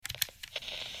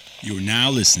You are now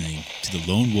listening to the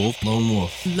Lone Wolf the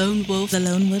Lone Wolf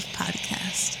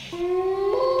podcast.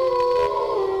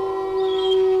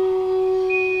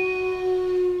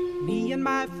 Me and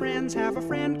my friends have a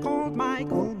friend called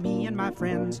Michael. Me and my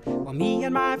friends. Well, me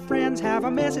and my friends have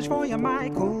a message for you,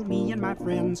 Michael. Me and my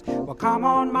friends. Well, come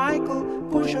on, Michael.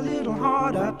 Push a little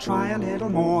harder. Try a little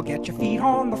more. Get your feet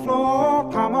on the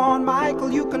floor. Come on,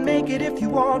 Michael. You can make it if you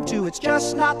want to. It's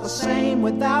just not the same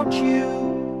without you.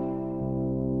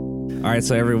 All right,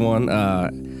 so everyone,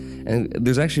 and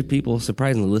there's actually people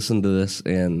surprisingly listen to this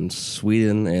in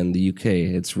Sweden and the UK.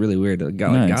 It's really weird.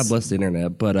 God bless the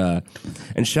internet. But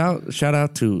and shout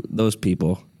out to those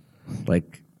people.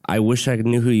 Like, I wish I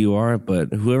knew who you are,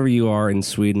 but whoever you are in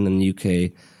Sweden and the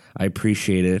UK, I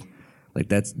appreciate it.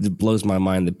 Like, it blows my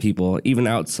mind that people, even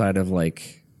outside of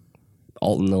like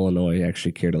Alton, Illinois,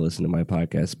 actually care to listen to my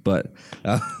podcast. But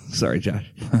sorry,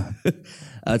 Josh.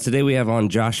 Today we have on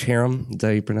Josh Herum. Is that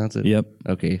how you pronounce it? Yep.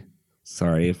 Okay.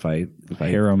 Sorry if I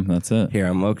Herum, that's it.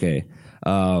 Herum, okay.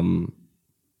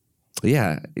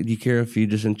 Yeah. Do you care if you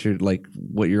just entered like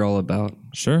what you're all about?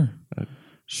 Sure.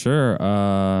 Josh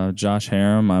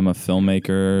Herum. I'm a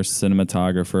filmmaker,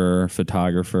 cinematographer,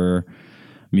 photographer,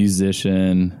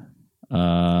 musician,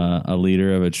 a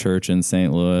leader of a church in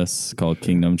St. Louis called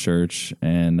Kingdom Church,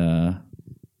 and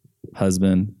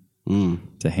husband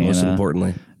to Hannah. Most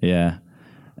importantly. Yeah.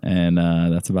 And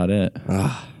that's about it.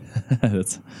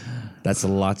 That's a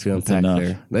lot to unpack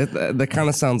there. That kind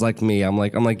of sounds like me. I'm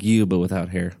like you, but without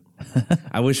hair.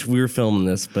 I wish we were filming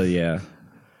this, but yeah.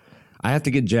 I have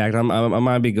to get jacked. I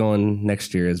might be going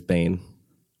next year as Bane.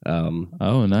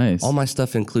 Oh, nice. All my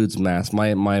stuff includes masks.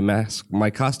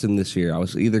 My costume this year, I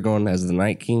was either going as the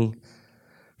Night King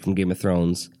from Game of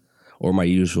Thrones, or my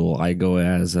usual, I go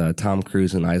as Tom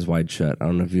Cruise in Eyes Wide Shut. I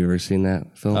don't know if you've ever seen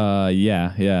that film.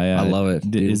 Yeah. I love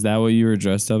it. Is that what you were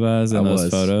dressed up as in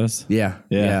those photos? Yeah.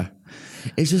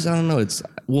 It's just, I don't know.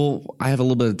 I have a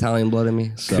little bit of Italian blood in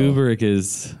me. So. Kubrick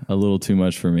is a little too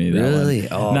much for me. Really?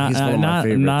 Oh, he's one of my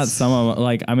favorites. Not some of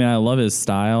like. I mean, I love his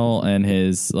style and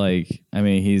his like. I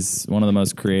mean, he's one of the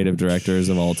most creative directors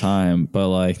of all time. But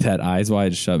like that Eyes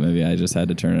Wide Shut movie, I just had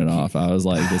to turn it off. I was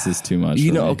like, this is too much.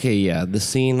 For me. Okay, yeah, the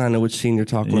scene. I know which scene you're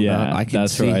talking about.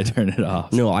 That's where I turned it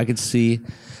off. No, I could see.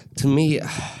 To me.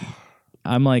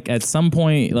 I'm like, at some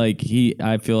point, like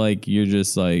I feel like you're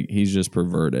just like, he's just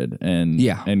perverted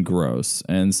and gross.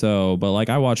 And so, but like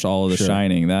I watched all of The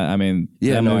Shining. That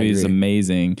movie is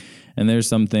amazing. And there's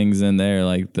some things in there,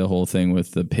 like the whole thing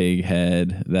with the pig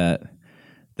head, that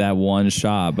one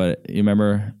shot. But you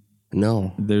remember?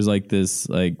 No. There's like this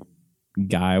like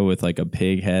guy with like a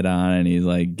pig head on, and he's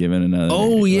like giving another.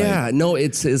 Oh yeah, no,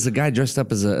 it's a guy dressed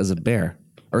up as a bear.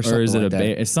 Or is it like a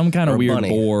bear? It's some kind of weird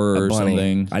boar or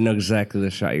something. I know exactly the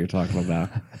shot you're talking about.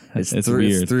 It's weird.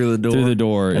 It's through the door. Through the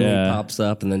door, and yeah. He pops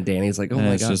up, and then Danny's like, oh my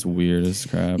God. It's just weird as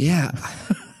crap. Yeah.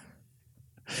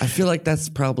 I feel like that's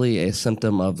probably a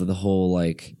symptom of the whole,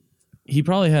 like... He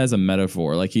probably has a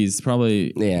metaphor. Like, he's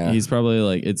probably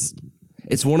like, it's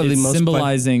one of the most...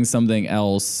 symbolizing something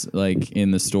else, like,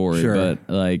 in the story. Sure. But,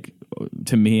 like,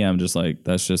 to me, I'm just like,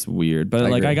 that's just weird.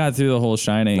 But, I got through the whole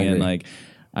Shining, and, like...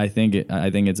 I think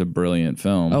it's a brilliant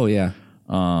film. Oh yeah.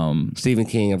 Stephen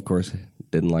King, of course,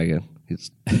 didn't like it. He's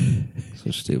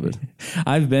so stupid.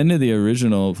 I've been to the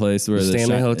original place where the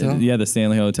Stanley Hotel. Yeah, the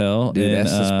Stanley Hotel. Dude,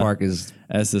 Estes Park is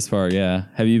Estes Park. Yeah,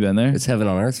 have you been there? It's heaven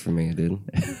on earth for me, dude.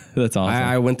 That's awesome.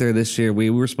 I went there this year. We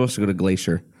were supposed to go to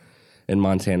Glacier in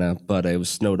Montana, but it was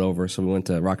snowed over, so we went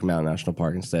to Rocky Mountain National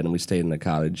Park instead, and we stayed in a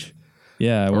cottage.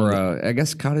 Yeah, I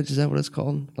guess cottage, is that what it's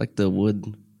called? Like the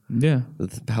wood. Yeah,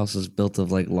 the house is built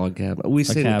of like log cabin. We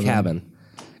stayed in a cabin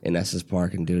in Estes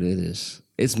Park, and dude,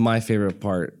 it's my favorite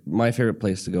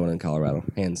place to go in Colorado,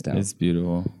 hands down. It's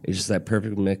beautiful. It's just that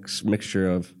perfect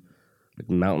mixture of like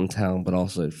mountain town, but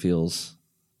also it feels,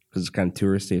 because it's kind of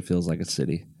touristy, it feels like a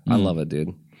city. I love it,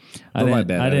 dude. I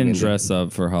didn't dress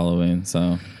up for Halloween,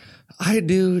 so I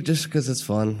do just because it's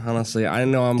fun. Honestly, I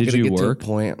know I'm gonna get to a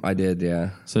point. I did, yeah.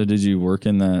 So did you work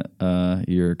in that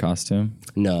your costume?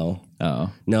 No.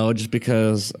 Oh. No, just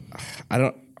because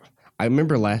I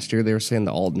remember last year they were saying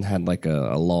that Alton had like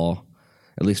a law,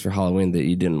 at least for Halloween, that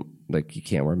you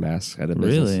can't wear masks at a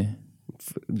business. Really?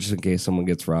 Just in case someone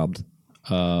gets robbed.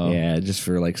 Oh. Yeah, just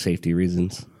for like safety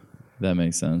reasons. That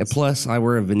makes sense. And plus, I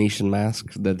wear a Venetian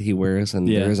mask that he wears, and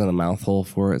there isn't a mouth hole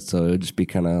for it, so it would just be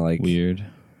kind of like... weird.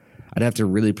 I'd have to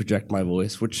really project my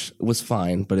voice, which was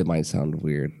fine, but it might sound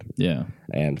weird. Yeah.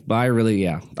 But I really,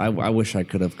 I wish I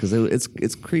could have, because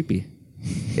it's creepy.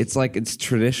 It's like, it's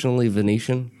traditionally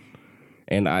Venetian,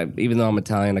 and even though I'm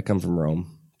Italian, I come from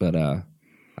Rome, but I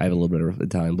have a little bit of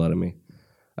Italian blood in me.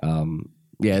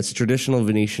 Yeah, it's traditional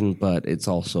Venetian, but it's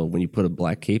also when you put a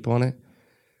black cape on it,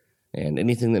 and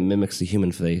anything that mimics the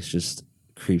human face just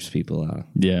creeps people out.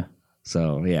 Yeah.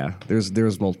 So yeah,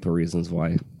 there's multiple reasons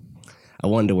why I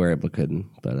wanted to wear it but couldn't.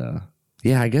 But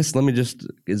yeah, I guess I'll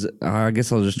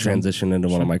just transition into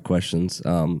one of my questions.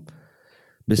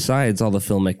 Besides all the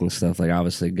filmmaking stuff, like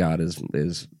obviously God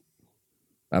is,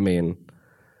 I mean,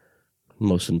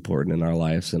 most important in our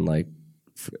lives, and like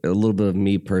a little bit of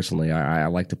me personally, I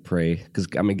like to pray because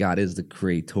I mean God is the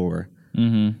creator.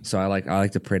 Mm-hmm. So I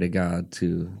like to pray to God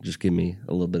to just give me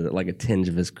a little bit of, like a tinge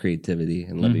of His creativity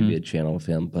and let me be a channel of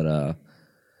Him. But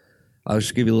I'll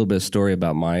just give you a little bit of story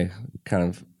about my kind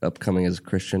of upcoming as a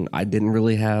Christian. I didn't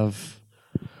really have,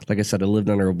 like I said, I lived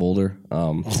under a boulder.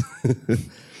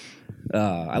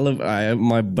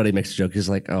 My buddy makes a joke. He's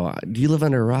like, "Oh, do you live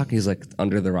under a rock?" He's like,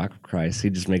 "Under the rock of Christ." He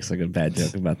just makes like a bad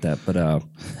joke about that. But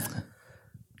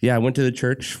yeah, I went to the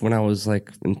church when I was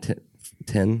like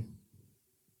 10.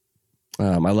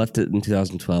 I left it in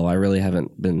 2012. I really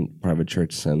haven't been part of a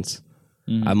church since.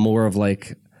 I'm more of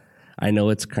like, I know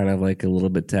it's kind of like a little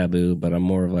bit taboo, but I'm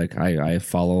more of like, I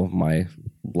follow my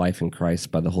life in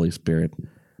Christ by the Holy Spirit.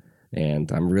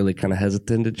 And I'm really kind of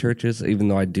hesitant to churches, even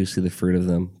though I do see the fruit of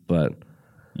them. But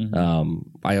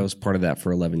I was part of that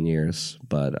for 11 years.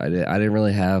 But I didn't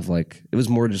really have like, it was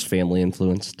more just family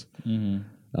influenced.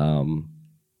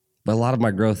 But a lot of my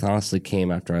growth honestly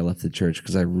came after I left the church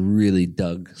because I really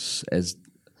dug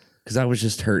because I was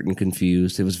just hurt and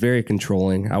confused. It was very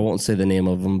controlling. I won't say the name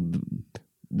of them.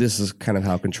 This is kind of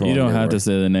how controlling. You don't have to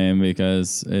say the name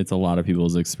because it's a lot of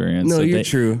people's experience. No, so you're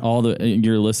true.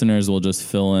 Your listeners will just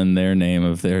fill in their name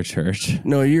of their church.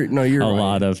 No, you're right. A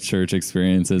lot of church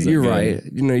experiences. You're right.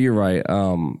 You're right.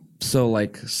 So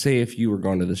like, say if you were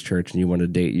going to this church and you want to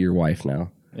date your wife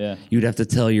now. Yeah. You'd have to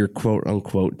tell your quote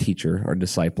unquote teacher or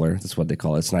discipler. That's what they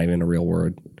call it. It's not even a real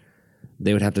word.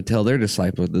 They would have to tell their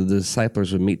disciple. The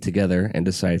disciplers would meet together and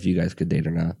decide if you guys could date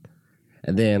or not.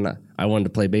 And then I wanted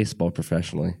to play baseball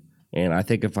professionally. And I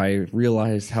think if I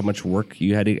realized how much work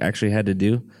you had to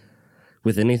do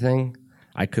with anything,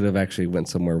 I could have actually went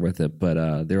somewhere with it.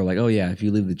 But they were like, oh, yeah, if you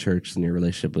leave the church, then your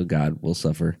relationship with God will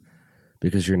suffer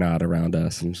because you're not around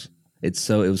us. And it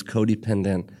was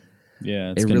codependent.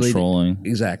 Yeah, it's controlling. Really,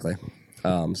 exactly.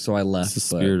 So I left. It's the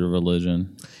spirit of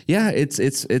religion. Yeah, it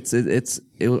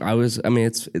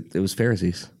was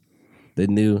Pharisees.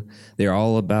 They're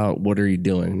all about what are you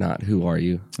doing, not who are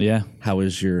you. Yeah. How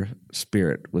is your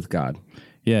spirit with God?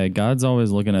 Yeah, God's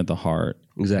always looking at the heart.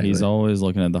 Exactly. He's always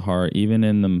looking at the heart. Even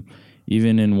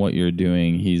in what you're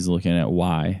doing, He's looking at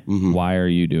why. Mm-hmm. Why are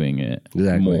you doing it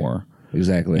more?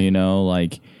 Exactly. You know,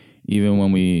 like even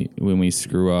when we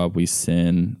screw up, we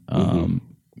sin.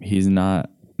 He's not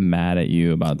mad at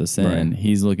you about the sin. Right.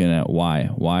 He's looking at why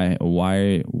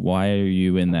are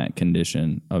you in that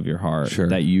condition of your heart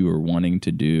that you are wanting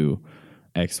to do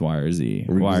X, Y, or Z?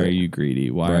 Exactly. Why are you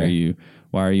greedy? Why are you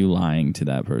lying to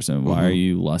that person? Why are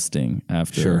you lusting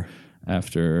after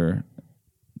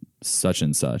such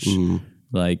and such?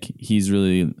 Like he's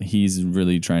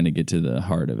really trying to get to the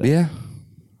heart of it. Yeah.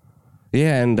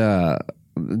 Yeah, and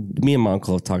me and my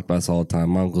uncle have talked about this all the time.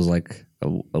 My uncle's like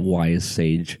a wise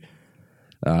sage.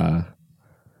 And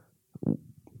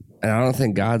I don't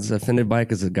think God's offended by it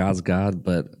because God's God,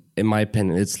 but in my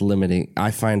opinion, it's limiting.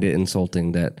 I find it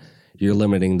insulting that you're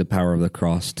limiting the power of the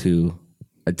cross to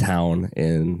a town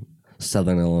in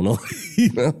Southern Illinois.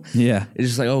 You know? Yeah. It's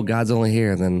just like, oh, God's only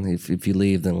here. Then if you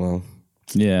leave, then well,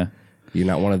 yeah, you're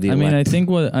not one of the elect.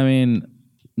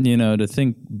 To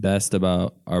think best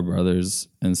about our brothers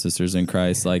and sisters in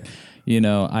Christ, like,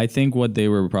 I think what they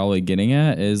were probably getting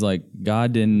at is like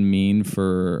God didn't mean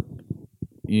for,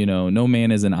 no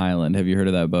man is an island. Have you heard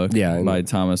of that book? Yeah, by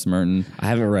Thomas Merton. I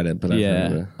haven't read it, but I've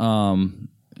heard of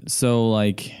it. So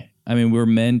like, we're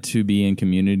meant to be in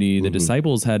community. The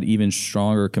disciples had even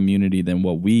stronger community than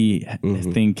what we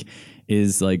think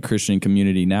is like Christian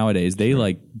community nowadays. They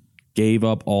like gave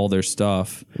up all their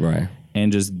stuff, right?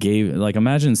 And just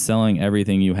imagine selling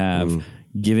everything you have,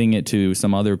 giving it to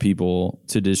some other people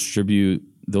to distribute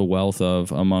the wealth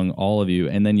of among all of you,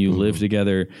 and then you live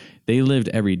together. They lived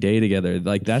every day together.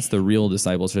 Like that's the real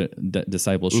discipleship.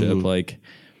 Like,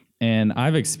 and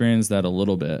I've experienced that a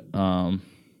little bit.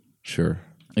 Sure.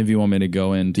 If you want me to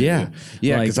go into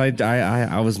because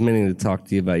I was meaning to talk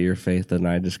to you about your faith, and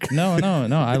I just no.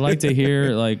 I like to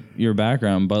hear like your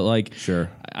background, but like sure.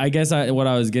 I guess what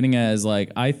I was getting at is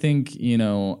like I think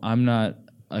I'm not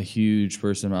a huge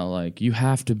person about like you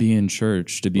have to be in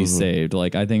church to be saved.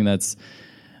 Like I think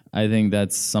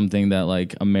that's something that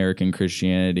like American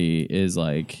Christianity is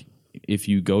like if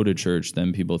you go to church,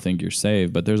 then people think you're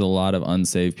saved. But there's a lot of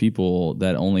unsaved people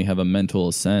that only have a mental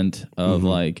assent of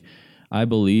like, I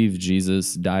believe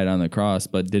Jesus died on the cross,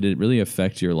 but did it really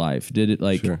affect your life? Did it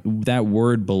that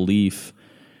word belief?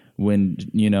 When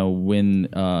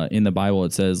in the Bible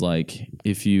it says like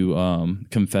if you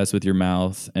confess with your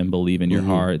mouth and believe in your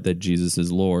heart that Jesus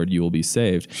is Lord, you will be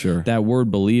saved. Sure. That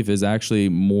word belief is actually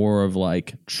more of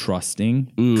like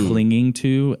trusting, clinging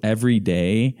to every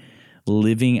day,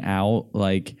 living out.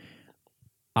 Like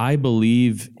I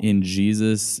believe in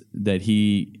Jesus that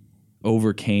he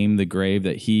overcame the grave,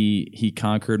 that he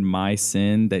conquered my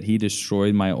sin, that he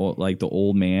destroyed my the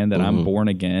old man, that I'm born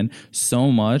again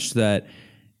so much that.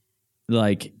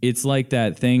 Like it's like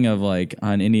that thing of like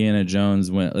on Indiana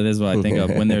Jones when this is what I think of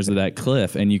when there's that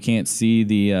cliff and you can't see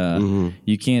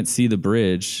the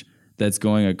bridge that's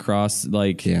going across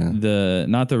the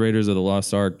not the Raiders of the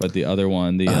Lost Ark but the other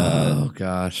one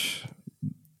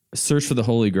Search for the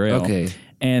Holy Grail. Okay.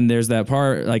 And there's that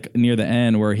part like near the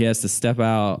end where he has to step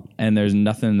out and there's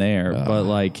nothing there, but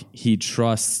like he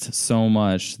trusts so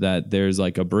much that there's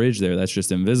like a bridge there that's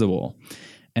just invisible.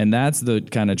 And that's the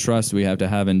kind of trust we have to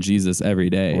have in Jesus every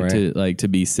day to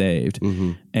be saved.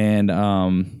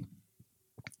 And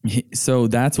so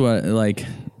that's what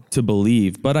to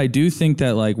believe. But I do think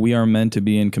that like we are meant to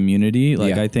be in community.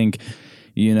 Like I think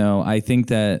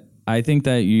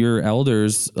that your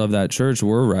elders of that church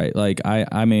were right. Like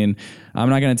I mean, I'm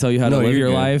not going to tell you how to live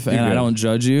your life, and I don't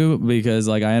judge you because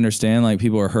like I understand like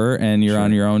people are hurt and you're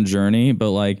on your own journey.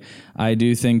 But like I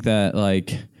do think that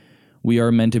like. We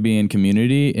are meant to be in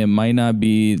community. It might not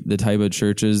be the type of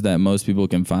churches that most people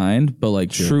can find, but like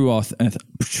true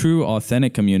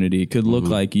authentic community could look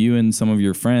like you and some of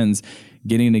your friends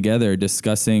getting together,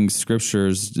 discussing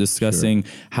scriptures, discussing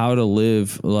how to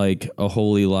live like a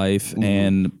holy life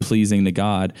and pleasing to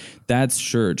God. That's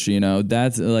church,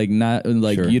 that's like not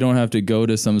like you don't have to go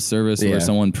to some service where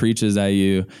someone preaches at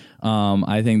you.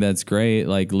 I think that's great.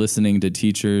 Like listening to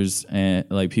teachers and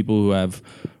like people who have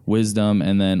wisdom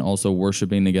and then also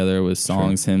worshiping together with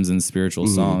songs, hymns, and spiritual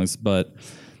songs. But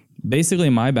basically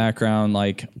my background,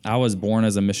 like I was born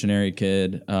as a missionary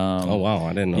kid. Oh, wow. I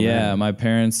didn't know that. Yeah. My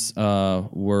parents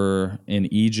were in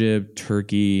Egypt,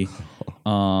 Turkey,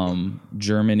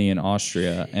 Germany, and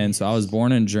Austria. And so I was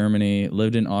born in Germany,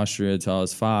 lived in Austria till I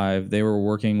was 5. They were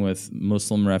working with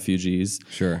Muslim refugees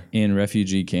in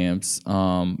refugee camps.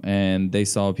 And they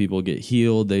saw people get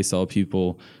healed. They saw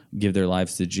people give their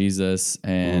lives to Jesus.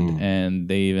 And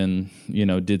they even,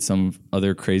 did some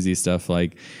other crazy stuff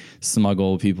like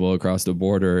smuggle people across the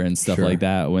border and stuff like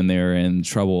that when they were in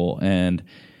trouble.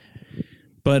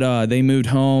 But they moved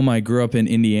home. I grew up in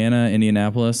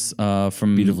Indianapolis,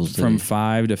 from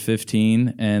 5 to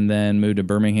 15, and then moved to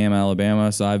Birmingham,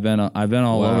 Alabama. So I've been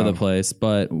all over the place.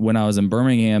 But when I was in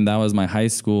Birmingham, that was my high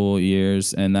school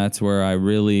years, and that's where I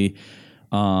really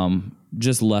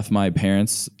just left my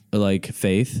parents' like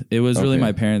faith. It was really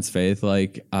my parents' faith.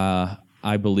 Like I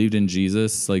believed in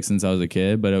Jesus like since I was a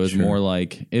kid, but it was more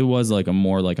like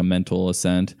a mental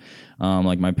assent.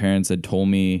 Like my parents had told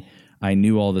me I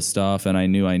knew all the stuff and I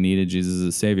knew I needed Jesus as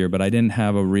a savior, but I didn't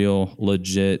have a real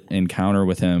legit encounter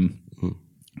with him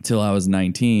till I was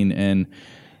 19. And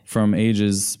from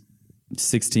ages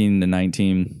 16 to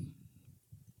 19,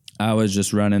 I was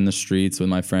just running the streets with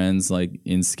my friends, like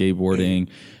in skateboarding,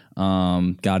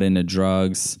 got into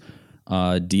drugs,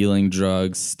 dealing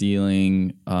drugs,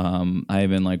 stealing. I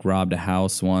even like robbed a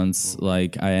house once.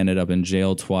 Like I ended up in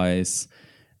jail twice,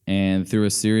 and through a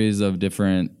series of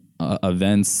different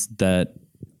events that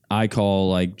I call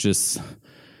like just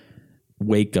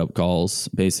wake up calls,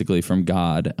 basically from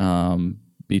God,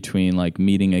 between like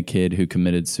meeting a kid who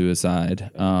committed suicide,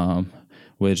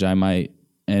 which I might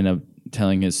end up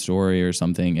telling his story or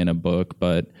something in a book,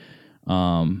 but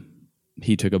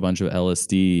he took a bunch of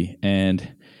LSD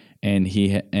and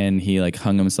he like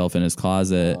hung himself in his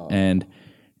closet.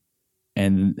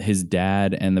 And his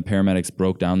dad and the paramedics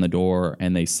broke down the door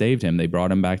and they saved him. They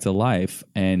brought him back to life.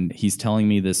 And he's telling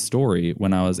me this story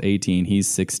when I was 18, he's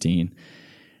 16.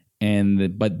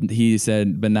 But he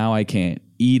said, but now I can't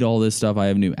eat all this stuff. I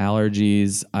have new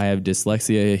allergies. I have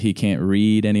dyslexia. He can't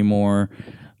read anymore.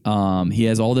 He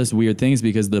has all this weird things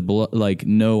because the like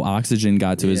no oxygen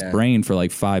got to his brain for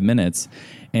like 5 minutes.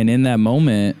 And in that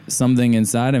moment, something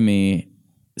inside of me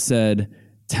said,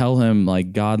 tell him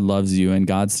like God loves you and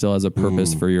God still has a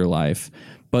purpose for your life.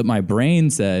 But my brain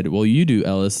said, well, you do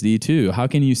LSD too. How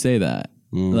can you say that?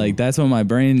 Like that's what my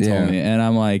brain told me. And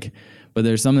I'm like, but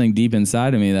there's something deep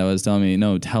inside of me that was telling me,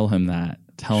 no, tell him that.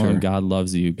 Tell him God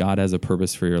loves you. God has a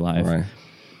purpose for your life. Right.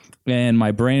 And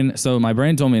my brain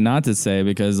told me not to say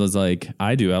because it was like,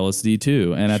 I do LSD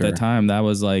too. And at that time, that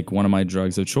was like one of my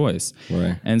drugs of choice.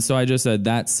 Right. And so I just said,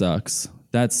 that sucks.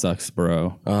 That sucks,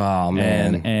 bro. Oh,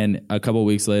 man. And a couple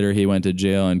weeks later, he went to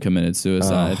jail and committed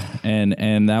suicide.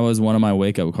 And that was one of my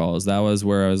wake-up calls. That was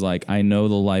where I was like, I know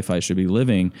the life I should be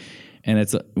living. And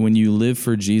it's when you live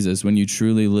for Jesus, when you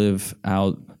truly live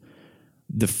out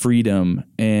the freedom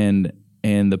and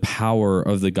the power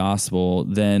of the gospel,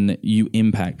 then you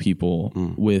impact people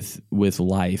with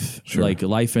life. Sure. Like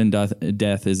life and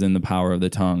death is in the power of the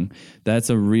tongue. That's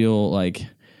a real, like,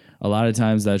 a lot of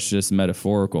times that's just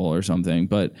metaphorical or something,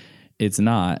 but it's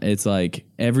not. It's like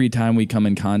every time we come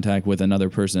in contact with another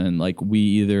person, like we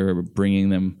either are bringing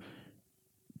them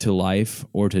to life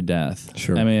or to death.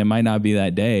 Sure. I mean, it might not be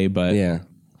that day, but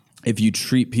if you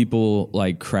treat people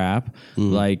like crap,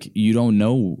 like you don't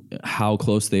know how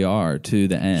close they are to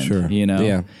the end, you know?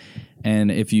 Yeah.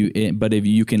 And if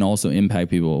you can also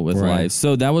impact people with life.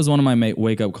 So that was one of my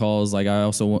wake up calls. Like I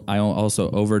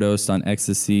also overdosed on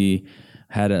ecstasy,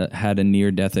 had a near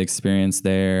death experience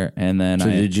there. And then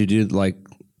did you do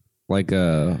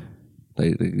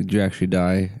did you actually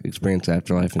die, experience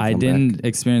afterlife? And I didn't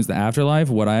experience the afterlife.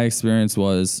 What I experienced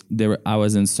was I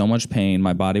was in so much pain.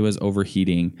 My body was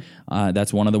overheating.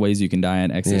 That's one of the ways you can die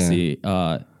on ecstasy.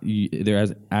 Yeah.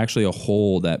 There's actually a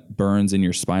hole that burns in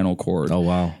your spinal cord. Oh,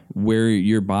 wow. Where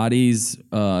your body's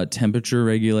temperature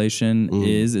regulation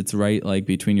is, it's right like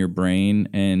between your brain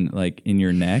and like in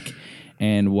your neck.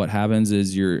 And what happens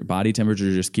is your body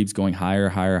temperature just keeps going higher,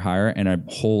 higher, higher, and a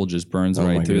hole just burns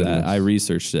right through that. I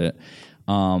researched it.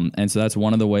 And so that's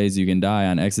one of the ways you can die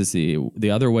on ecstasy. The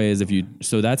other way is if you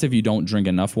don't drink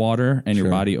enough water and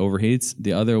your body overheats.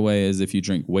 The other way is if you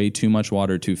drink way too much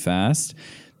water too fast,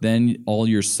 then all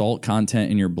your salt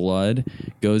content in your blood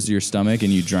goes to your stomach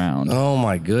and you drown. Oh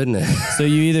my goodness. So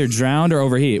you either drowned or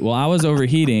overheat. Well, I was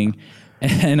overheating.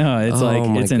 I know,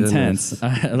 it's intense.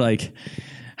 Like,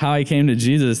 how I came to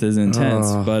Jesus is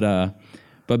intense,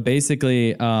 but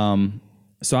basically,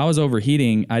 so I was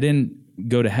overheating. I didn't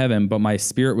go to heaven, but my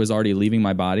spirit was already leaving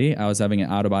my body. I was having an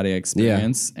out of body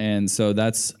experience, and so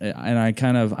I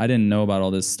didn't know about all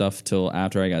this stuff till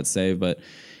after I got saved. But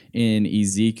in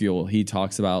Ezekiel, he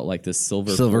talks about like the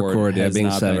silver cord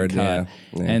being severed. Yeah.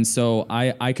 And so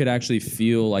I could actually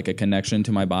feel like a connection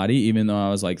to my body, even though I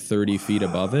was like 30 feet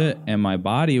above it. And my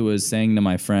body was saying to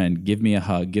my friend, give me a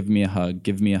hug, give me a hug,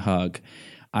 give me a hug.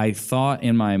 I thought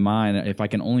in my mind, if I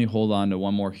can only hold on to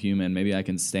one more human, maybe I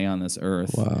can stay on this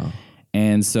earth. Wow.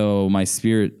 And so my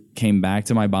spirit came back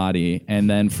to my body, and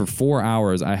then for 4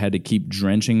 hours I had to keep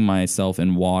drenching myself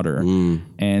in water.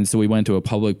 And so we went to a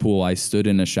public pool. I stood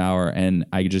in a shower and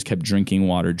I just kept drinking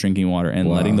water and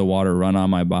letting the water run on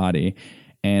my body.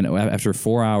 And after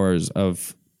 4 hours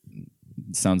of,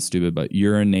 sounds stupid, but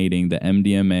urinating the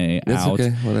MDMA out,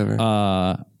 okay,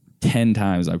 whatever. 10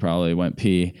 times I probably went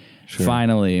pee. Sure.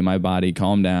 Finally, my body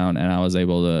calmed down, and I was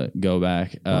able to go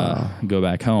back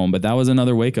home. But that was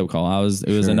another wake up call. It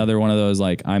was another one of those,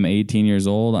 like, I'm 18 years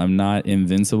old. I'm not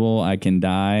invincible. I can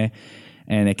die,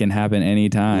 and it can happen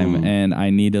anytime. And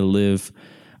I need to live.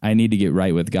 I need to get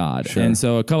right with God. Sure. And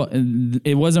so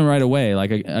it wasn't right away.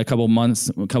 Like a couple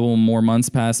more months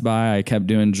passed by. I kept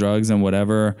doing drugs and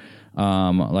whatever.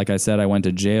 Like I said, I went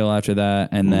to jail after that.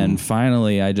 And then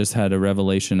finally I just had a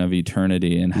revelation of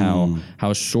eternity and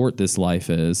how short this life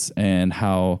is, and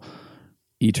how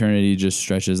eternity just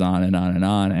stretches on and on and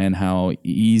on, and how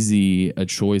easy a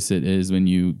choice it is when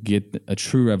you get a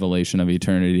true revelation of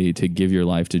eternity to give your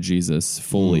life to Jesus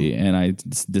fully. And I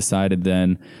decided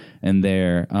then and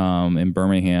there, in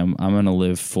Birmingham, I'm going to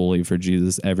live fully for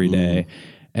Jesus every day,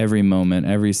 every moment,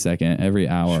 every second, every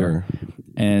hour. Sure.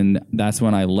 And that's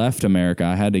when I left America.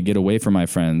 I had to get away from my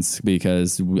friends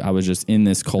because I was just in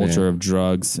this culture of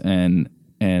drugs and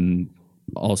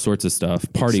all sorts of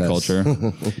stuff, party culture.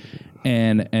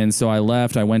 And so I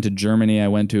left. I went to Germany. I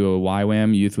went to a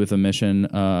YWAM, Youth with a Mission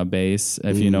base,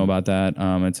 if you know about that.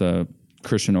 It's a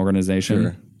Christian organization.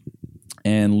 Sure.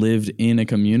 And lived in a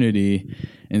community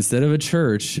instead of a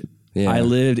church. Yeah. I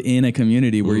lived in a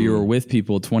community where you were with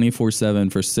people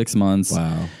 24/7 for 6 months.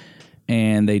 Wow.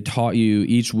 And they taught you,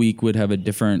 each week would have a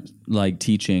different like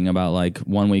teaching about, like,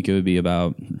 1 week it would be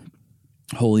about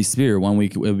Holy Spirit, 1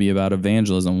 week it would be about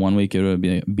evangelism, 1 week it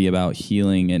would be about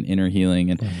healing and inner healing,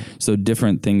 and so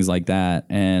different things like that.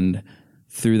 And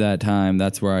through that time,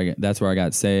 that's where I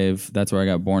got saved. That's where I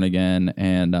got born again.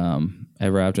 And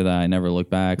ever after that, I never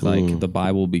looked back. Like, the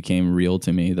Bible became real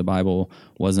to me. The Bible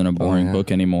wasn't a boring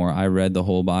book anymore. I read the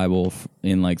whole Bible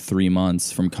in like 3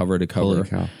 months from cover to cover. Holy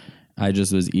cow. I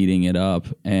just was eating it up,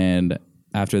 and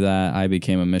after that, I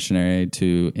became a missionary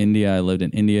to India. I lived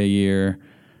in India a year,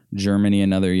 Germany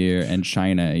another year, and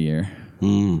China a year.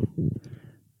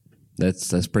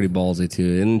 That's pretty ballsy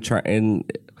too.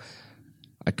 And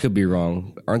I could be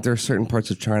wrong. Aren't there certain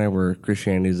parts of China where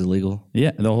Christianity is illegal?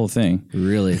 Yeah, the whole thing.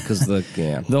 Really? Because the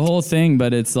whole thing.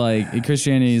 But it's like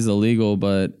Christianity is illegal,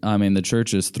 but I mean the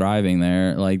church is thriving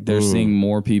there. Like they're seeing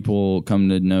more people come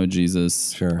to know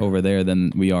Jesus over there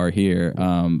than we are here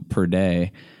per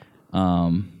day.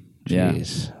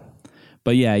 Jeez.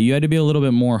 But yeah, you had to be a little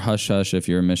bit more hush hush if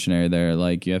you're a missionary there.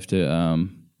 Like you have to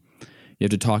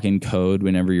talk in code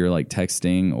whenever you're like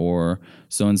texting, or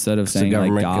so instead of saying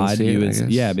like God, you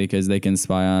would because they can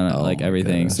spy on like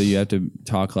everything. Goodness. So you have to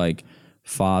talk like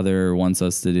Father wants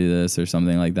us to do this or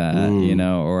something like that, you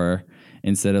know, or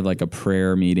instead of like a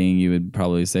prayer meeting, you would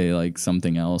probably say like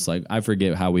something else. Like I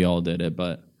forget how we all did it,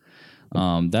 but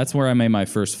that's where I made my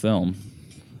first film.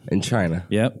 In China?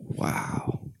 Yep.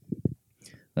 Wow.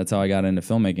 That's how I got into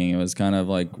filmmaking. It was kind of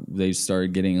like they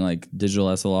started getting like digital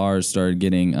SLRs, started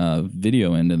getting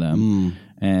video into them.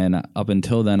 And up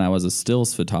until then, I was a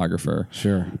stills photographer.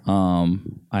 Sure.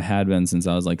 I had been since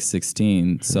I was like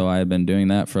 16. Sure. So I had been doing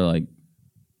that for like,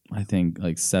 I think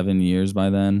like 7 years by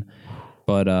then.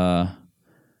 But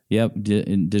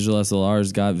digital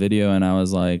SLRs got video, and I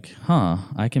was like,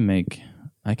 I can make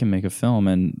a film,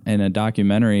 and a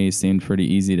documentary seemed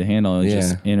pretty easy to handle.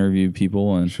 Just interview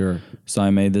people, and so I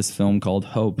made this film called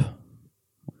Hope.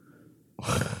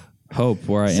 Hope,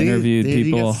 where I interviewed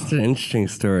people. That's such an interesting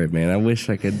story, man. I wish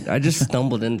I could. I just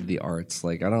stumbled into the arts.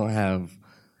 Like I don't have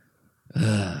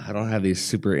these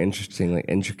super interesting, like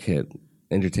intricate,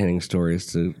 entertaining stories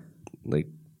to like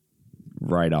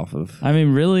write off of. I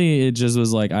mean, really, it just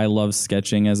was like I loved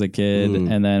sketching as a kid,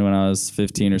 and then when I was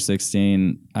 15 or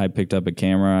 16, I picked up a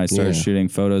camera. I started shooting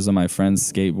photos of my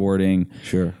friends skateboarding,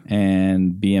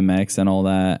 and BMX and all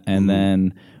that. And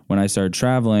then when I started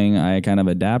traveling, I kind of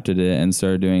adapted it and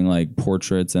started doing like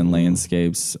portraits and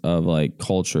landscapes of like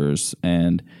cultures,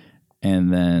 and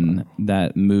then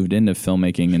that moved into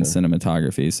filmmaking and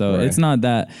cinematography. So it's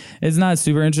not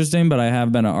super interesting, but I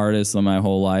have been an artist my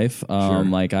whole life.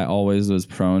 Like I always was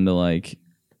prone to like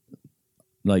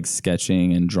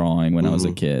sketching and drawing when I was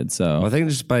a kid. So well, I think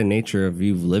just by nature of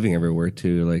you living everywhere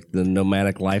too, like the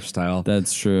nomadic lifestyle.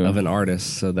 That's true. Of an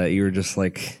artist, so that you were just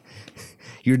like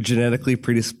you're genetically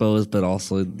predisposed, but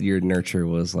also your nurture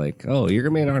was like, oh, you're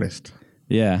gonna be an artist.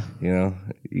 Yeah, you know,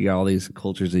 you got all these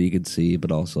cultures that you could see,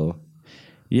 but also.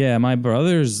 Yeah, my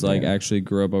brothers actually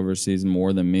grew up overseas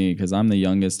more than me because I'm the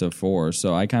youngest of 4,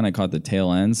 so I kind of caught the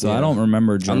tail end. So I don't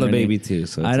remember Germany. I'm the baby too,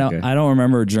 so I don't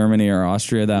remember Germany or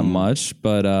Austria that much,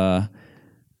 but I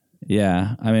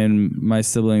mean, my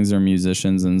siblings are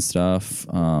musicians and stuff.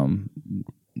 None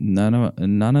of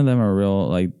them are real,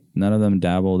 like none of them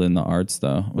dabbled in the arts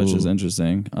though, which is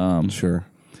interesting.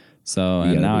 So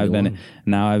and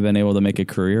now I've been able to make a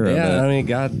career of it. Yeah, I mean,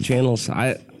 God channels.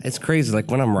 It's crazy.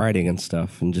 Like when I'm writing and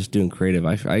stuff and just doing creative,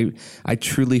 I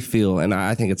truly feel, and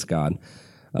I think it's God.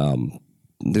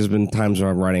 There's been times where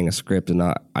I'm writing a script and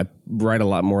I write a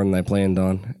lot more than I planned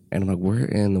on, and I'm like, where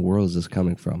in the world is this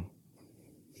coming from?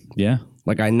 Yeah.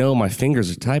 Like I know my fingers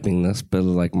are typing this, but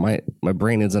like my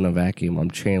brain is in a vacuum.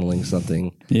 I'm channeling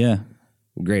something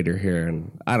greater here,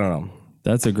 and I don't know.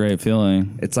 That's a great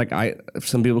feeling. It's like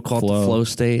some people call it the flow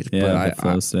state, but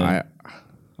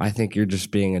I think you're just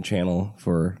being a channel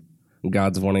for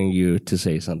God's wanting you to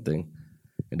say something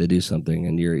and to do something,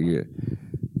 and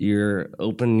you're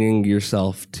opening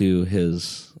yourself to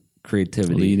His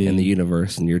creativity in the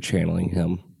universe, and you're channeling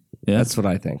Him. Yeah, that's what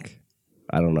I think.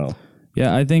 I don't know.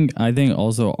 Yeah, I think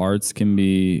also arts can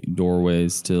be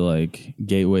doorways to like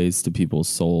gateways to people's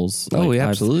souls. Oh, yeah,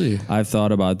 absolutely. I've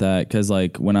thought about that because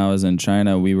like when I was in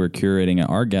China, we were curating an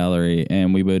art gallery,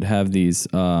 and we would have these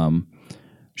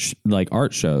like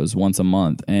art shows once a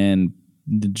month, and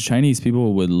the Chinese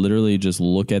people would literally just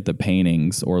look at the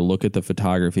paintings or look at the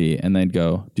photography, and they'd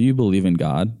go, "Do you believe in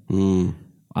God?"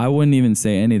 I wouldn't even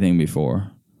say anything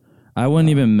before. I wouldn't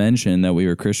even mention that we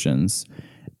were Christians,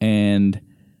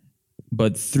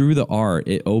 but through the art,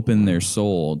 it opened their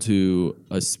soul to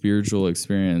a spiritual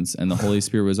experience, and the Holy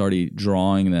Spirit was already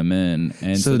drawing them in.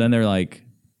 And so then they're like,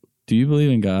 do you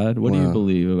believe in God? What do you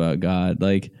believe about God?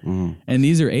 Like, and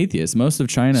these are atheists. Most of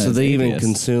China is atheists. Even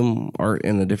consume art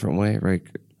in a different way, right?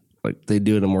 Like they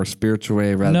do it in a more spiritual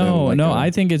way rather than No,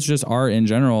 I think it's just art in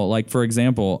general. Like, for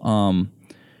example,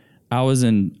 I was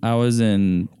in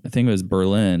I think it was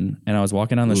Berlin, and I was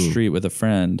walking down the street with a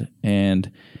friend, and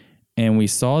we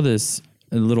saw this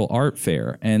little art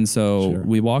fair. And so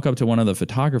we walk up to one of the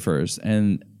photographers,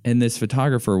 and this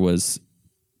photographer was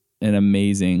an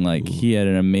amazing, like he had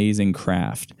an amazing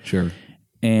craft. Sure.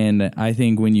 And I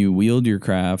think when you wield your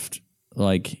craft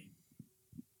like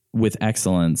with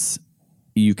excellence,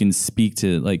 you can speak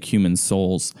to like human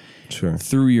souls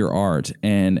through your art,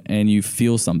 and you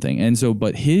feel something. And so,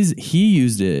 but he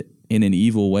used it in an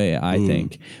evil way, I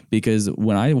think, because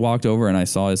when I walked over and I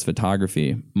saw his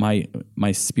photography, my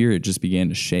spirit just began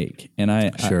to shake. And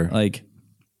I like,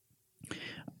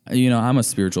 you know, I'm a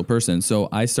spiritual person, so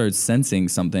I started sensing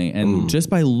something, and just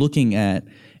by looking at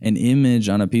an image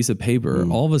on a piece of paper,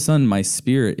 all of a sudden my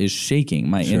spirit is shaking.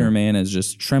 My inner man is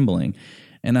just trembling.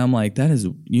 And I'm like, that is,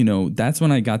 you know, that's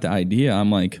when I got the idea.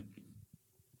 I'm like,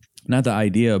 not the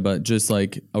idea, but just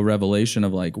like a revelation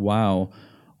of like, wow,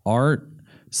 art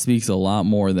speaks a lot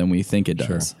more than we think it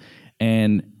does.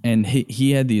 And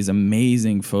he had these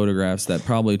amazing photographs that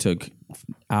probably took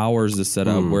hours to set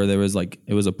up, where there was like,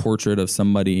 it was a portrait of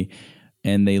somebody,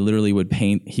 and they literally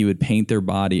he would paint their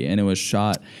body, and it was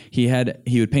shot. He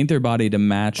would paint their body to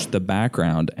match the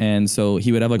background. And so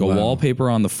he would have like a wallpaper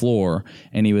on the floor,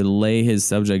 and he would lay his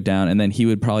subject down, and then he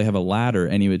would probably have a ladder,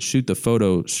 and he would shoot the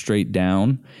photo straight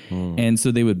down. And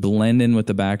so they would blend in with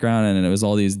the background, and it was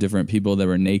all these different people that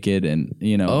were naked, and,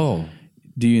 you know,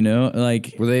 do you know,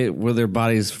 like, were their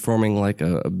bodies forming like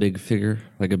a big figure,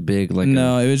 like a big, like,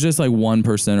 no, it was just like one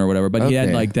person or whatever, but he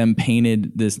had like them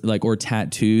painted this, like, or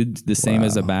tattooed the same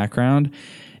as a background.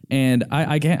 And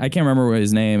I can't remember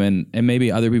his name, and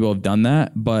maybe other people have done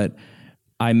that, but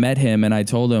I met him and I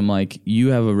told him, like, you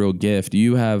have a real gift.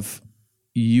 You have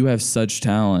such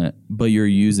talent, but you're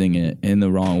using it in the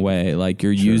wrong way. Like,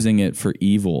 you're using it for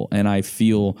evil. And I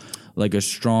feel like a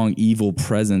strong evil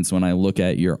presence when I look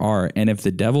at your art. And if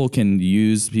the devil can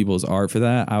use people's art for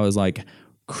that, I was like,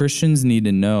 Christians need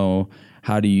to know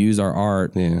how to use our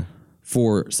art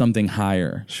for something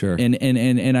higher. Sure.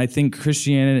 And I think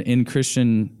Christianity,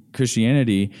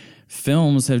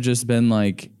 films have just been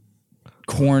like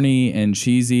corny and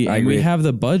cheesy. And we have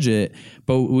the budget,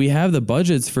 but we have the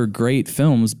budgets for great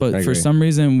films. But for some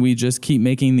reason, we just keep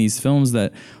making these films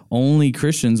that only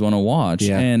Christians want to watch.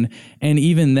 And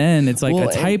even then, it's like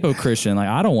a type of Christian. Like,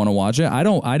 I don't want to watch it. I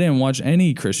didn't watch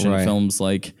any Christian films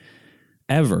like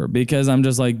ever, because I'm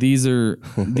just like, these are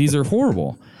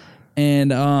horrible.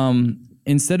 And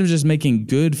instead of just making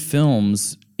good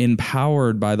films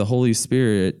empowered by the Holy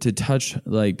Spirit to touch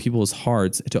like people's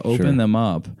hearts, to open them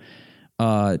up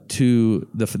to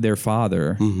their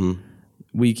Father,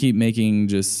 we keep making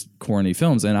just corny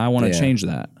films, and I want to change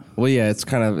that. Well, yeah, it's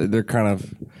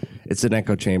it's an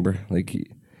echo chamber. Like, you're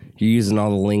using all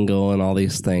the lingo and all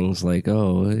these things. Like,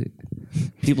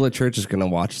 people at church is gonna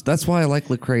watch. That's why I like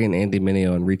Lecrae and Andy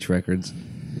Mineo and Reach Records,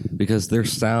 because their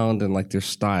sound and like their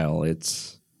style,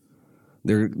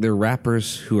 they're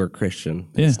rappers who are Christian.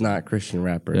 It's not Christian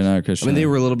rappers. They're not Christian. I mean, they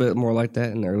were a little bit more like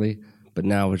that in the early, but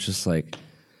now it's just like,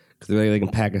 because they can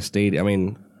pack a stadium. I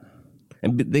mean,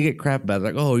 and they get crap about it,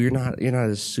 like, oh, you're not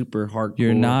a super hardcore.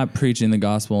 You're not preaching the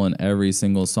gospel in every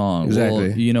single song. Exactly.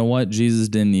 Well, you know what? Jesus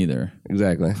didn't either.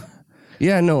 Exactly.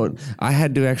 Yeah, no, I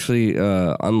had to actually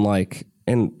unlike,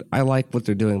 and I like what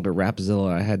they're doing, but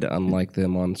Rapzilla, I had to unlike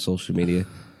them on social media,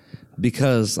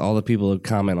 because all the people who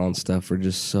comment on stuff were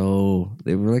just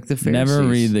they were like the Pharisees. Never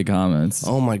read the comments.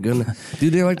 Oh my goodness,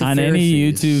 dude, they're like the on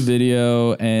Pharisees. Any YouTube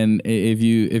video, and if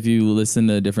you listen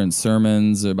to different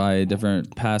sermons or by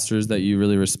different pastors that you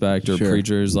really respect or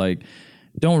preachers, like,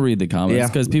 don't read the comments,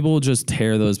 because people will just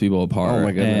tear those people apart. Oh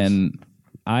my goodness.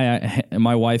 And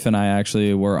my wife and I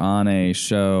actually were on a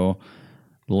show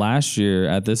last year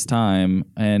at this time,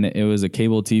 and it was a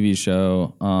cable TV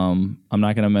show. I'm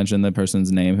not going to mention the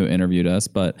person's name who interviewed us,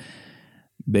 but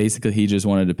basically he just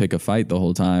wanted to pick a fight the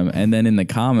whole time. And then in the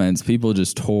comments, people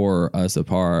just tore us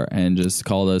apart and just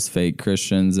called us fake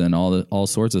Christians and all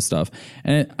sorts of stuff.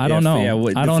 And I don't know.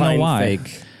 I don't know why.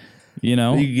 Fake. You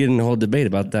know, you get in a whole debate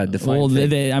about that. Well,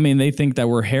 they think that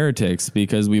we're heretics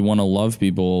because we want to love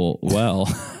people well.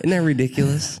 Isn't that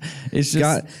ridiculous? It's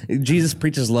just Jesus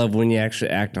preaches love when you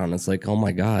actually act on it. It's like, oh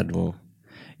my God. Well,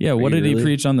 yeah. What did he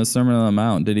preach on the Sermon on the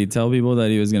Mount? Did he tell people that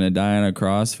he was going to die on a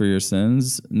cross for your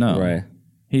sins? No,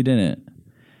 he didn't.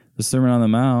 The Sermon on the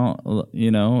Mount, you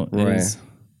know,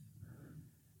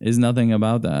 is nothing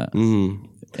about that. Mm-hmm.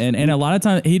 And a lot of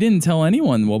times he didn't tell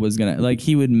anyone what was gonna, like,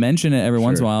 he would mention it every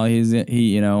once in a while. He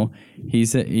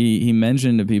said he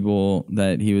mentioned to people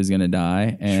that he was gonna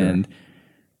die and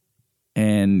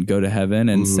go to heaven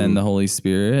and send the Holy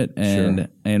Spirit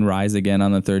and rise again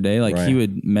on the third day. Like, he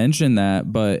would mention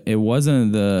that, but it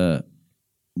wasn't the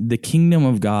kingdom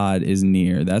of God is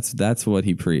near. That's what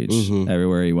he preached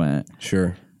everywhere he went.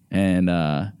 Sure. And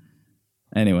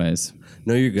Anyways.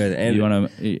 No, you're good. And I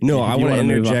want to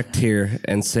interject here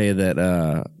and say that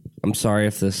I'm sorry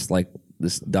if this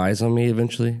dies on me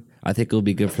eventually. I think it'll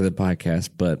be good for the podcast,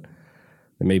 but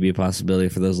there may be a possibility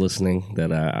for those listening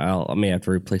that I may have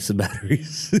to replace the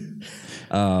batteries.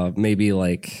 Maybe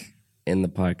like in the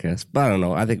podcast, but I don't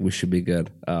know. I think we should be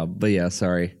good. But yeah,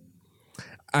 sorry.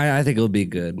 I think it'll be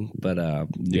good, but I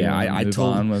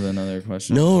told on with another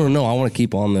question. No. I want to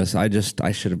keep on this. I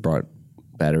should have brought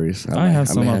batteries. I have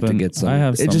some. I have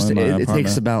some. It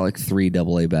takes about like 3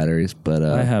 AA batteries, but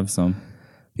I have some.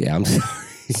 Yeah, I'm sorry.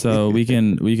 So we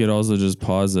could also just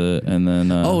pause it and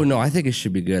then. Oh no, I think it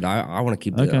should be good. I want to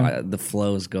keep the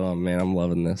flows going, man. I'm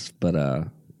loving this, but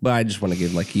I just want to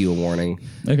give like you a warning.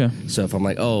 Okay. So if I'm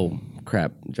like, oh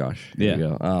crap, Josh, here you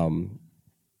go.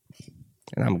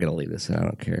 And I'm gonna leave this in. I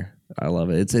don't care. I love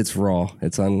it. It's raw.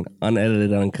 It's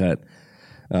unedited, uncut.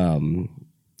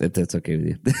 If that's okay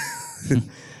with you.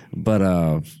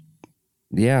 But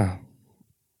yeah.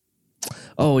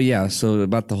 Oh yeah. So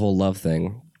about the whole love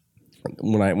thing.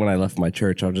 When I left my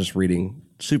church, I was just reading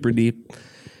super deep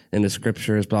into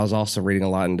scriptures, but I was also reading a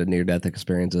lot into near-death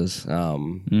experiences.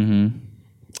 And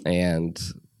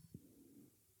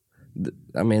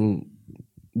I mean,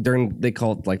 they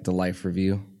call it like the life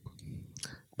review.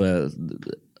 But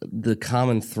the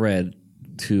common thread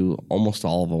to almost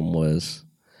all of them was,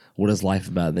 what is life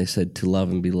about? And they said, to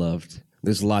love and be loved.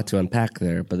 There's a lot to unpack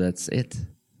there, but that's it.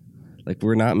 Like,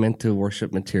 we're not meant to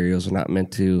worship materials. We're not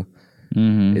meant to,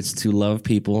 it's to love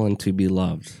people and to be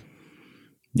loved.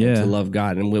 Yeah. To love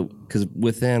God. And because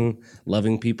within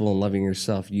loving people and loving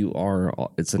yourself,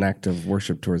 it's an act of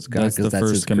worship towards God. That's the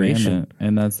first commandment.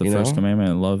 And that's the first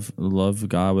commandment. Love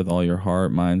God with all your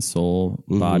heart, mind, soul,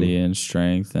 body, and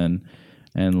strength, and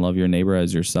love your neighbor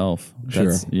as yourself.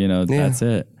 That's, that's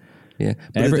it. Yeah.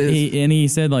 He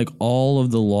said like all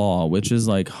of the law, which is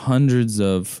like hundreds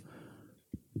of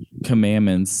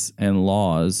commandments and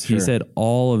laws. He said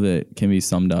all of it can be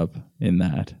summed up in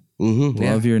that.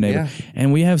 Love your neighbor. Yeah.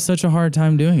 And we have such a hard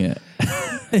time doing it.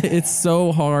 It's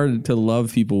so hard to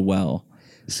love people well.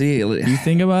 See, you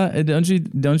think about it, don't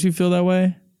you feel that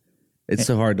way? It's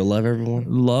so hard to love everyone.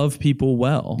 Love people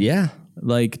well. Yeah.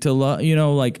 Like to love,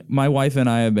 like my wife and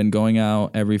I have been going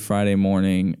out every Friday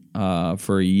morning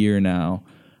for a year now,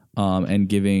 and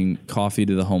giving coffee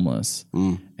to the homeless.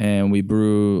 And we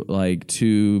brew like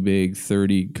 2 big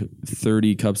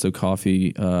 30 cups of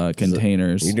coffee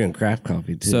containers. You're doing craft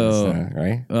coffee too,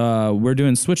 right? We're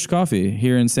doing Switched Coffee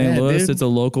here in St. Louis. Dude. It's a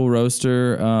local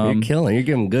roaster. You're killing. You're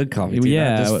giving good coffee too,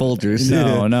 not just Folgers.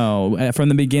 No. From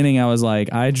the beginning, I was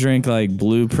like, I drink like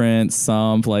Blueprint,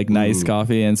 Sump, like nice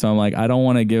coffee. And so I'm like, I don't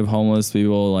want to give homeless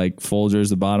people like Folgers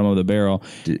the bottom of the barrel.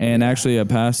 And actually a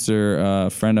pastor,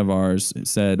 friend of ours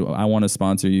said, I want to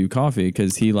sponsor you coffee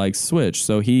because he likes Switch.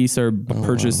 So he started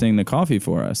purchasing the coffee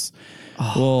for us.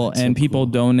 And people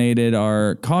donated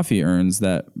our coffee urns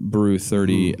that brew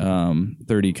 30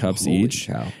 cups Holy each.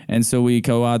 Cow. And so we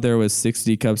go out there with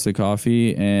 60 cups of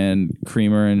coffee and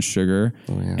creamer and sugar.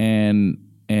 And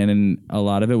a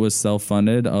lot of it was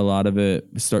self-funded. A lot of it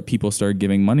people started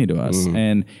giving money to us.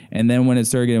 And then when it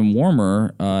started getting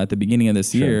warmer at the beginning of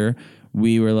this year,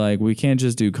 we were like, we can't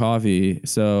just do coffee.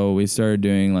 So we started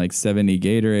doing like 70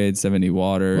 Gatorade, 70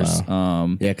 waters.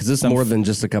 Wow. Because it's more than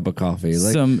just a cup of coffee.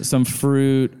 Like, some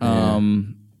fruit,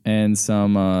 and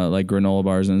some like granola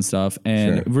bars and stuff.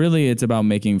 And really it's about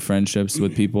making friendships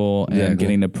with people and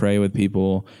getting to pray with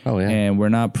people. And we're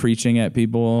not preaching at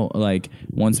people. Like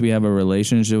once we have a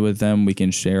relationship with them, we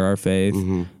can share our faith.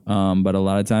 But a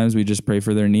lot of times we just pray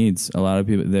for their needs. A lot of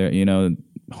people,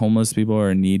 homeless people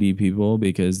are needy people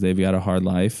because they've got a hard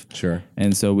life.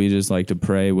 And so we just like to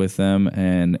pray with them,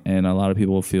 and a lot of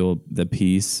people feel the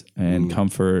peace and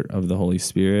comfort of the Holy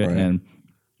Spirit.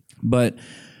 But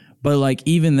like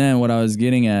even then what I was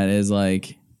getting at is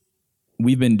like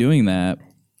we've been doing that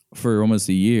for almost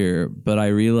a year, but I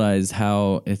realized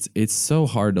how it's so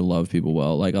hard to love people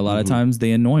well. Like a lot of times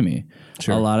they annoy me.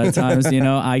 A lot of times,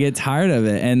 I get tired of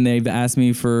it, and they've asked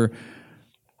me for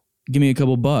give me a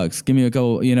couple bucks, give me a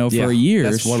couple, for a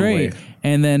year straight.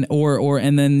 And then,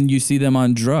 and then you see them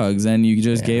on drugs and you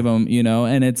just gave them,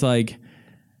 and it's like,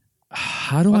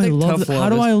 how do I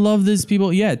love these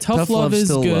people? Yeah. Tough love is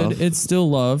good. Love. It's still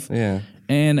love. Yeah.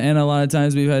 And a lot of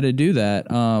times we've had to do that.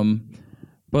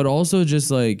 But also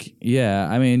just like,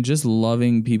 just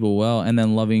loving people well, and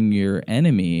then loving your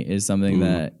enemy is something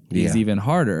that is even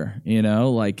harder,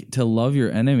 like to love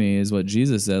your enemy is what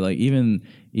Jesus said. Like even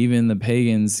the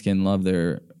pagans can love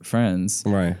their friends.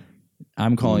 Right.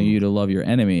 I'm calling you to love your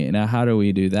enemy. Now, how do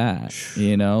we do that?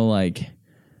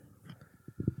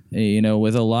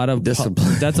 with a lot of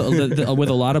discipline. With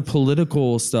a lot of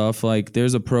political stuff, like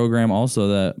there's a program also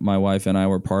that my wife and I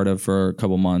were part of for a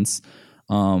couple months,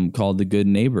 called the Good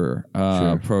Neighbor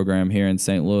program here in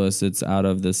St. Louis. It's out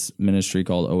of this ministry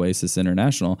called Oasis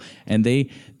International, and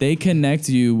they connect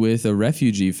you with a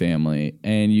refugee family,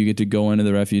 and you get to go into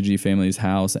the refugee family's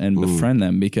house and befriend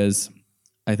them, because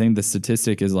I think the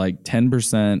statistic is like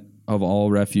 10% of all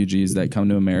refugees that come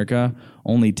to America,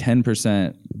 only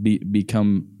 10%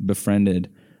 become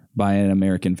befriended by an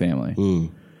American family.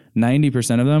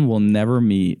 90% of them will never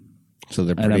meet. So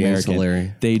they're pretty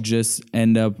ancillary. They just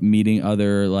end up meeting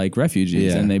other like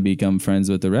refugees, and they become friends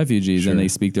with the refugees, and they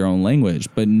speak their own language.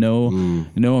 But no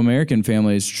American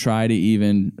families try to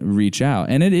even reach out,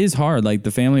 and it is hard. Like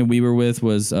the family we were with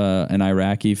was an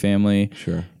Iraqi family,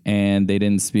 and they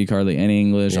didn't speak hardly any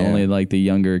English. Only like the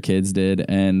younger kids did,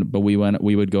 but we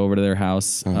would go over to their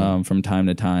house from time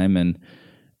to time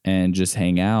and just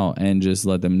hang out and just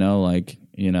let them know, like,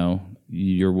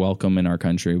 you're welcome in our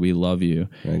country. We love you.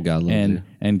 And God loves you.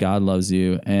 And God loves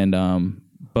you. And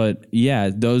but yeah,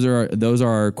 those are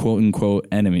our quote unquote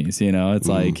enemies. It's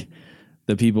like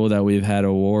the people that we've had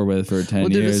a war with for 10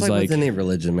 years. It's like with any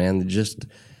religion, man. Just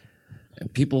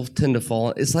people tend to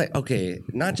fall. It's like, okay,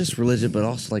 not just religion, but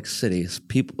also like cities.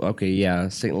 People. Okay, yeah,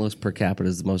 St. Louis per capita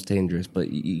is the most dangerous, but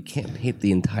you can't hate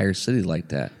the entire city like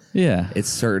that. Yeah,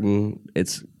 it's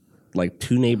like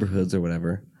 2 neighborhoods or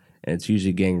whatever. And it's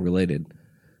usually gang related.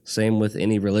 Same with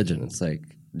any religion. It's like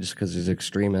just because there's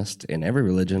extremists in every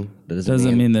religion, that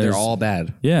doesn't mean they're all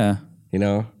bad. Yeah.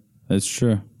 That's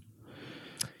true.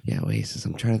 Yeah, Oasis.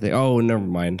 I'm trying to think. Oh, never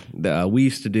mind. We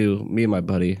used to do, me and my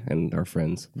buddy and our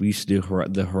friends, we used to do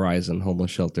the Horizon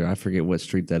homeless shelter. I forget what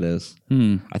street that is.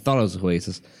 I thought it was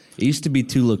Oasis. It used to be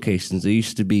 2 locations. It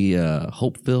used to be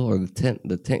Hopeville or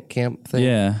the tent camp thing.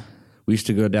 Yeah. We used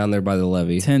to go down there by the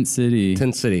levee. Tent City.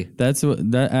 That's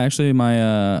that. Actually,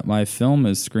 my film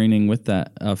is screening with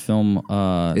that film.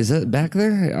 Is that back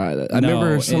there? I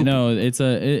remember. No,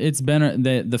 it's been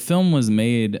the film was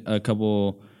made a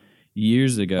couple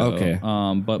years ago. Okay.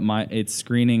 But it's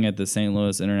screening at the St.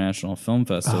 Louis International Film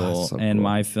Festival, so and cool.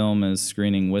 my film is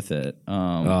screening with it.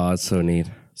 That's so neat.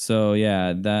 So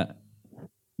yeah,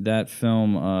 that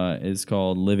film is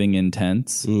called Living in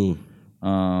Tents.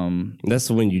 That's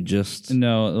the one you just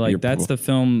that's the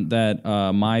film that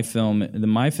my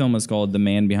film is called The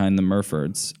Man Behind the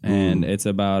Murfords, and it's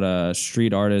about a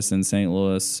street artist in St.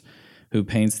 Louis who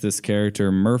paints this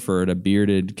character Murford, a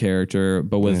bearded character,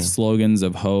 but with slogans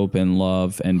of hope and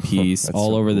love and peace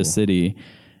all over the city.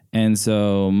 And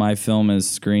so my film is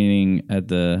screening at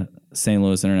the St.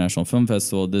 Louis International Film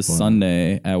Festival this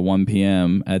Sunday at 1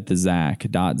 p.m. at the Zach.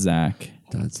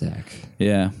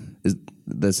 Yeah.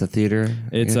 That's a theater?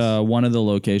 It's one of the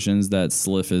locations that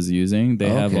Sliff is using. They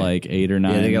have like 8 or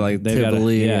 9. Yeah, they got like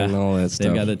Tivoli and all that stuff.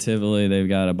 They've got the Tivoli. They've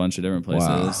got a bunch of different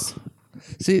places. Wow.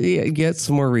 See, you get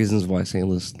some more reasons why St.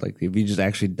 Louis, like if you just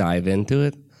actually dive into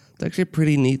it, it's actually a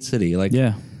pretty neat city. Like,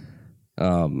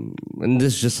 and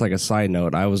this is just like a side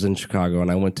note. I was in Chicago and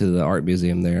I went to the art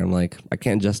museum there. I'm like, I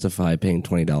can't justify paying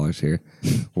 $20 here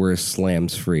where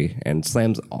Slam's free. And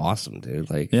Slam's awesome, dude.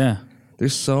 Like,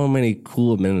 there's so many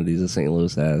cool amenities that St.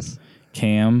 Louis has.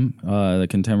 CAM, the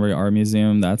Contemporary Art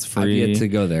Museum, that's free. I've yet to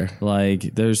go there.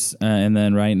 Like, there's, and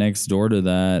then right next door to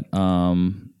that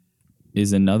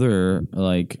is another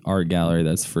like art gallery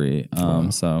that's free.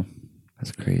 So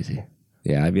that's crazy.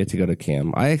 Yeah, I've yet to go to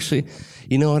CAM. I actually,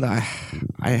 you know what? I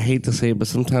hate to say it, but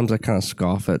sometimes I kind of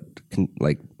scoff at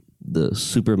like the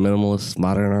super minimalist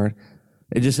modern art.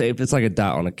 If it's like a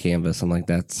dot on a canvas, I'm like,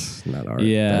 that's not art.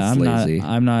 Yeah, that's lazy.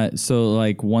 I'm not. So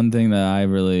like one thing that I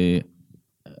really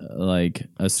like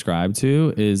ascribe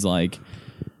to is like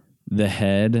the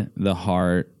head, the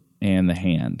heart, and the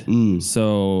hand.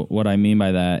 So what I mean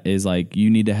by that is like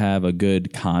you need to have a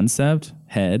good concept,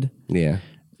 head. Yeah.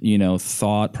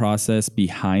 Thought process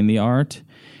behind the art.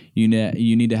 You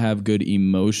need to have good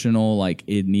emotional, like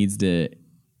it needs to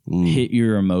hit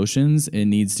your emotions. It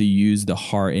needs to use the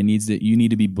heart. You need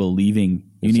to be believing.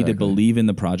 You need to believe in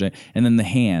the project. And then the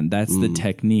hand, that's the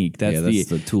technique. That's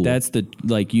the tool. That's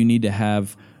like you need to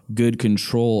have good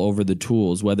control over the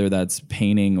tools, whether that's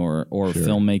painting or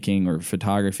filmmaking or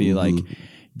photography. Like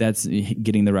that's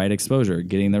getting the right exposure,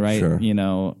 getting the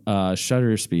right,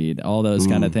 shutter speed, all those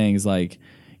kind of things, like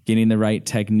getting the right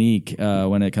technique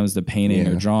when it comes to painting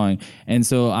or drawing. And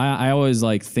so I always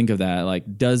like think of that,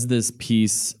 like, does this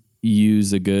piece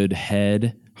use a good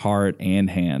head, heart, and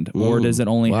hand? Or does it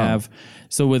only have,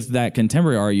 so with that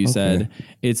contemporary art you said,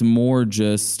 it's more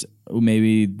just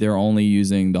maybe they're only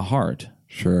using the heart.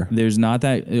 Sure. There's not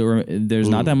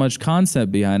that much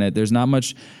concept behind it. There's not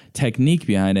much technique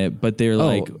behind it, but they're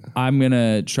like, I'm going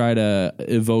to try to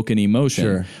evoke an emotion.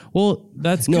 Sure. Well,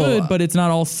 that's good, but it's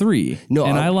not all three. No,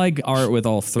 and I like art with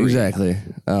all three. Exactly.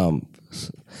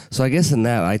 So I guess in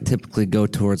that, I typically go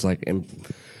towards like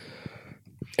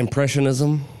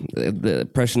Impressionism, the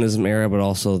Impressionism era, but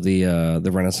also the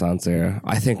Renaissance era.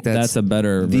 I think that's a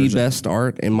better version. Best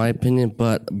art in my opinion.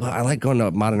 But I like going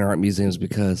to modern art museums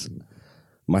because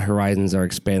my horizons are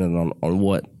expanded on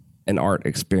what an art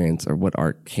experience or what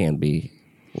art can be.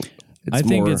 I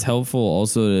think it's helpful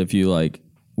also if you like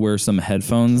wear some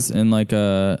headphones in like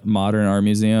a modern art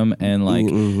museum and like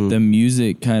the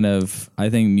music I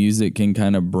think music can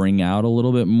kind of bring out a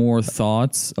little bit more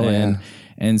thoughts.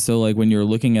 And so like when you're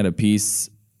looking at a piece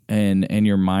and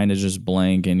your mind is just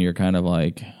blank and you're kind of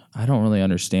like, I don't really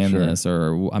understand this,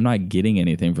 or I'm not getting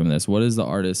anything from this. What is the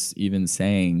artist even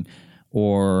saying?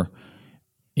 Or,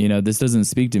 this doesn't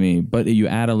speak to me, but you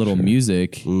add a little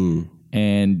music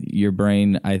and your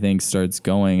brain, I think, starts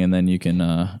going, and then you can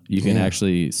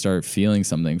actually start feeling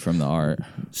something from the art.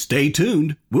 Stay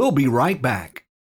tuned. We'll be right back.